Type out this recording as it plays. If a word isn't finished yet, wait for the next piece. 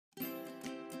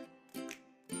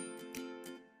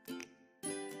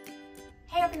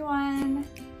Hi everyone!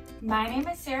 My name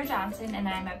is Sarah Johnson and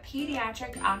I'm a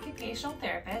pediatric occupational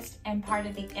therapist and part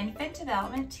of the infant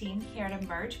development team here at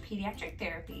Emerge Pediatric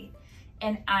Therapy.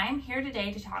 And I'm here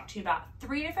today to talk to you about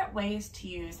 3 different ways to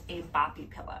use a Boppy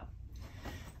Pillow.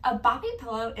 A Boppy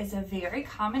Pillow is a very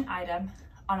common item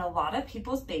on a lot of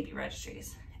people's baby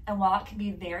registries. And while it can be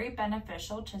very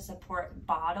beneficial to support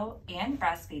bottle and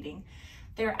breastfeeding,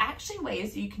 there are actually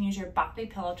ways that you can use your Boppy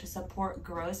Pillow to support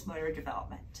gross motor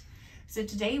development. So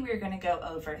today we're going to go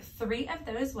over 3 of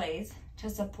those ways to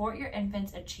support your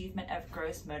infant's achievement of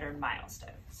gross motor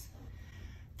milestones.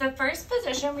 The first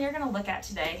position we are going to look at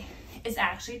today is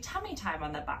actually tummy time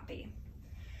on the Boppy.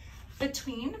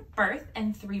 Between birth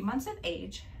and 3 months of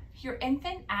age, your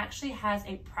infant actually has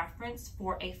a preference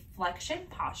for a flexion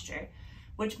posture,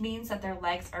 which means that their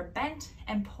legs are bent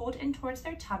and pulled in towards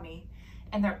their tummy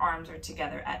and their arms are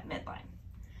together at midline.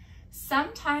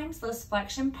 Sometimes this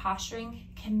flexion posturing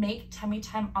can make tummy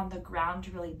time on the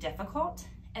ground really difficult,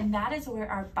 and that is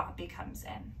where our Boppy comes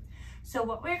in. So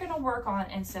what we're going to work on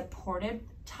in supported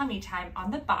tummy time on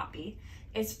the Boppy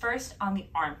is first on the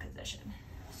arm position.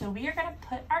 So we are going to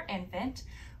put our infant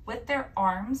with their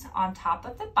arms on top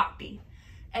of the Boppy,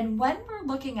 and when we're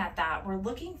looking at that, we're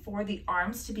looking for the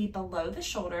arms to be below the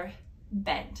shoulder,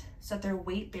 bent, so that they're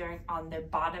weight bearing on the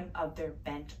bottom of their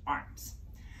bent arms.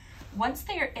 Once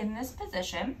they are in this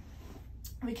position,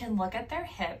 we can look at their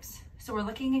hips. So we're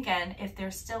looking again, if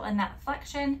they're still in that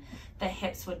flexion, the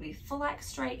hips would be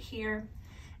flexed right here.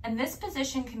 And this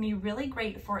position can be really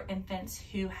great for infants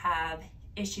who have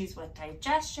issues with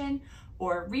digestion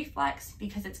or reflux,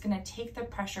 because it's going to take the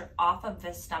pressure off of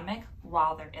the stomach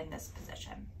while they're in this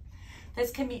position.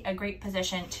 This can be a great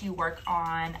position to work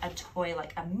on a toy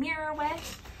like a mirror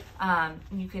with.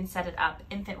 You can set it up.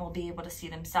 Infant will be able to see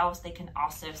themselves. They can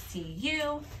also see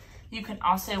you. You can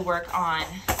also work on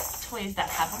toys that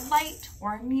have light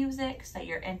or music so that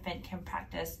your infant can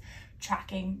practice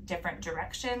tracking different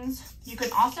directions. You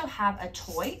can also have a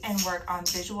toy and work on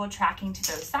visual tracking to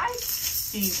both sides.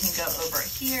 So you can go over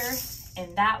here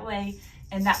in that way,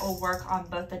 and that will work on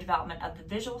both the development of the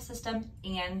visual system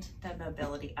and the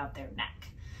mobility of their neck.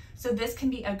 So this can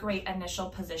be a great initial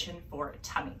position for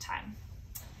tummy time.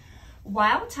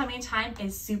 While tummy time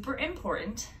is super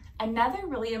important, another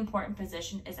really important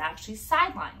position is actually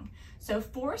side lying. So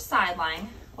for side lying,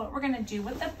 what we're going to do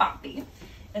with the Boppy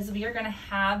is we are going to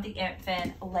have the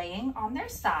infant laying on their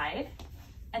side,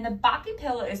 and the Boppy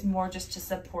Pillow is more just to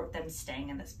support them staying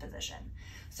in this position.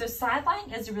 So side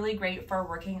lying is really great for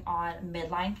working on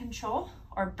midline control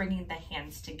or bringing the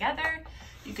hands together.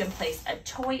 You can place a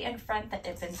toy in front that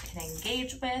infants can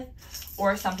engage with,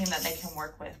 or something that they can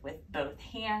work with both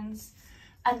hands.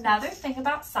 Another thing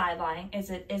about side lying is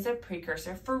it is a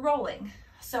precursor for rolling.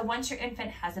 So once your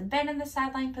infant hasn't been in the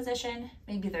side lying position,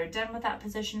 maybe they're done with that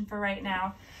position for right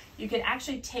now, you can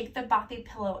actually take the Boppy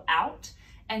Pillow out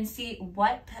and see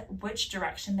which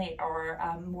direction they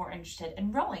are more interested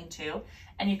in rolling to,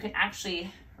 and you can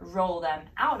actually roll them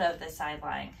out of the side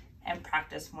lying and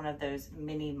practice one of those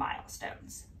mini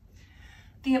milestones.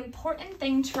 The important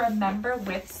thing to remember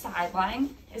with side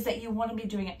lying is that you want to be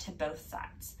doing it to both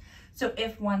sides. So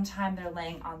if one time they're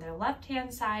laying on their left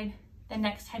hand side, the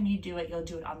next time you do it, you'll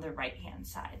do it on the right hand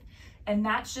side. And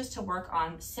that's just to work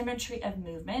on symmetry of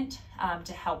movement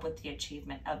to help with the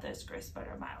achievement of those gross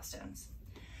motor milestones.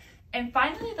 And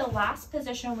finally, the last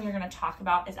position we're going to talk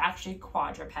about is actually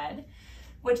quadruped,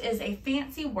 which is a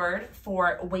fancy word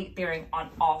for weight bearing on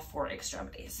all 4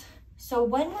 extremities. So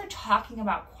when we're talking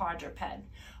about quadruped,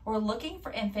 we're looking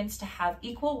for infants to have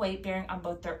equal weight bearing on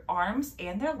both their arms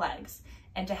and their legs,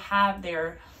 and to have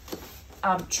their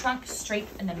trunk straight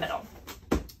in the middle.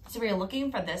 So we're looking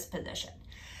for this position.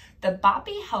 The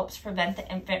Boppy helps prevent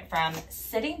the infant from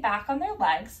sitting back on their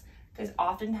legs, because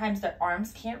oftentimes their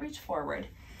arms can't reach forward,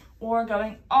 or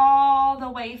going all the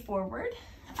way forward.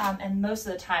 And most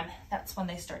of the time, that's when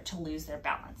they start to lose their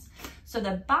balance. So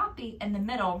the Boppy in the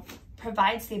middle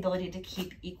provides the ability to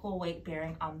keep equal weight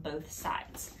bearing on both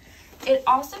sides. It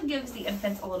also gives the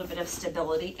infants a little bit of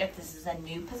stability if this is a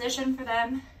new position for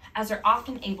them, as they're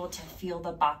often able to feel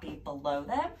the Boppy below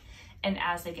them, and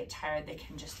as they get tired, they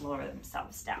can just lower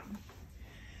themselves down.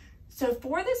 So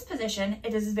for this position,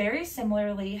 it is very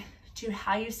similarly to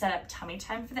how you set up tummy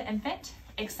time for the infant,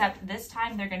 except this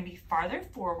time they're going to be farther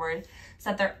forward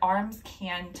so that their arms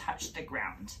can touch the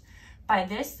ground. By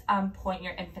this point,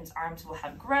 your infant's arms will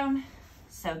have grown,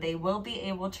 so they will be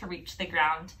able to reach the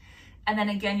ground. And then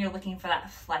again, you're looking for that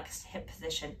flexed hip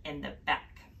position in the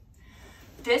back.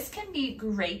 This can be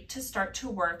great to start to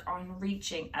work on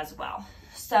reaching as well.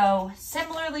 So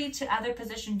similarly to other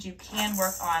positions, you can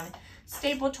work on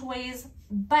stable toys,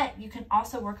 but you can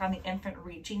also work on the infant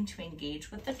reaching to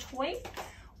engage with the toy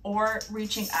or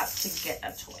reaching up to get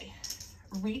a toy.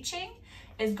 Reaching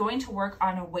is going to work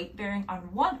on a weight bearing on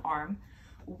one arm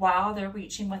while they're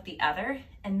reaching with the other,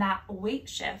 and that weight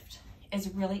shift is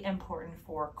really important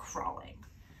for crawling.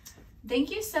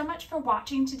 Thank you so much for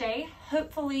watching today.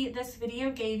 Hopefully this video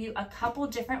gave you a couple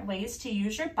different ways to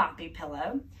use your Boppy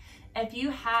Pillow. If you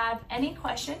have any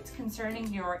questions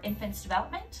concerning your infant's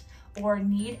development or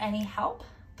need any help,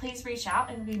 please reach out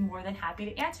and we'll be more than happy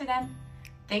to answer them.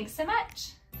 Thanks so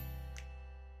much.